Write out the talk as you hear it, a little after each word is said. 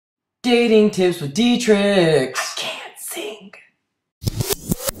Dating tips with Dietrich. I can't sing.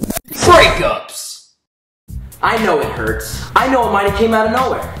 Breakups. I know it hurts. I know it might have came out of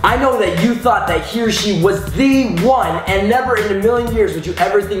nowhere. I know that you thought that he or she was the one, and never in a million years would you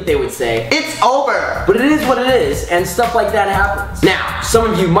ever think they would say, "It's over." But it is what it is, and stuff like that happens. Now, some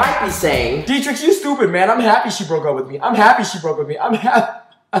of you might be saying, "Dietrich, you stupid, man. I'm happy she broke up with me. I'm happy she broke up with me. I'm happy."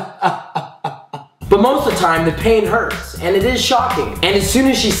 But most of the time, the pain hurts, and it is shocking. And as soon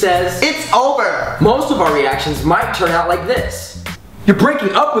as she says, "It's over," most of our reactions might turn out like this. "You're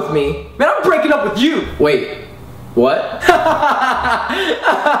breaking up with me? Man, I'm breaking up with you." Wait, what?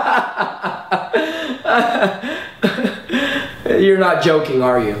 You're not joking,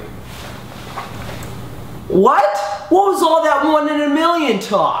 are you? What? What was all that 1 in a million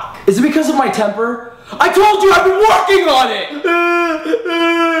talk? Is it because of my temper? I told you I've been working on it!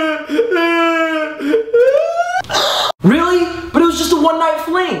 Really? But it was just a one-night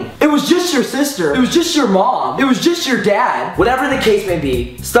fling. It was just your sister. It was just your mom. It was just your dad. Whatever the case may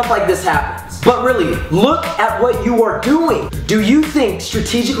be, stuff like this happens. But really, look at what you are doing. Do you think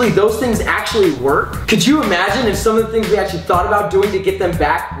strategically those things actually work? Could you imagine if some of the things we actually thought about doing to get them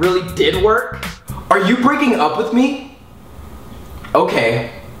back really did work? Are you breaking up with me?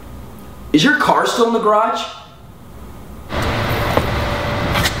 Okay. Is your car still in the garage?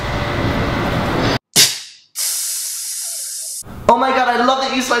 Oh my god, I love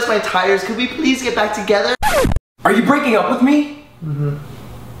that you sliced my tires. Could we please get back together? Are you breaking up with me? Mm-hmm.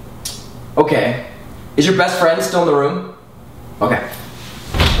 Okay. Is your best friend still in the room? Okay.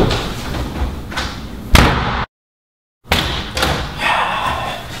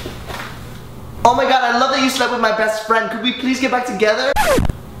 Oh my god, I love that you slept with my best friend. Could we please get back together?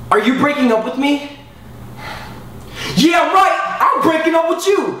 Are you breaking up with me? Yeah, right! I'm breaking up with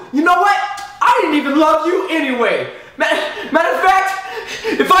you! You know what? I didn't even love you anyway! Matter of fact,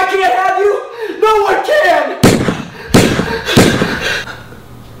 if I can't have you, no one can!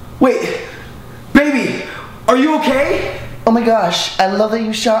 Wait, baby, are you okay? Oh my gosh, I love that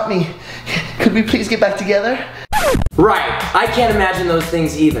you shot me. Could we please get back together? Right, I can't imagine those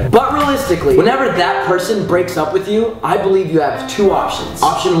things either. But realistically, whenever that person breaks up with you, I believe you have two options.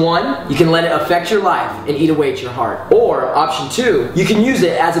 Option one, you can let it affect your life and eat away at your heart. Or option two, you can use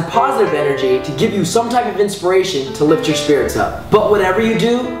it as a positive energy to give you some type of inspiration to lift your spirits up. But whatever you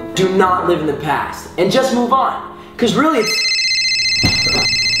do not live in the past and just move on. Because really it's...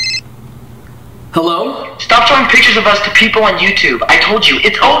 Hello? Stop showing pictures of us to people on YouTube. I told you,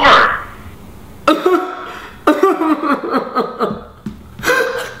 it's over!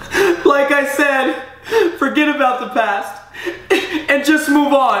 Like I said, forget about the past and just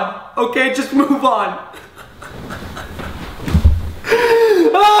move on, okay? Just move on.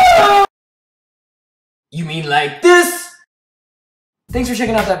 You mean like this? Thanks for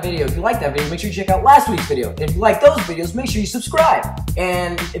checking out that video. If you liked that video, make sure you check out last week's video. And if you like those videos, make sure you subscribe.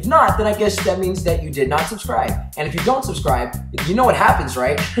 And if not, then I guess that means that you did not subscribe. And if you don't subscribe, you know what happens,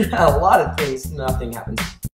 right? A lot of things, nothing happens.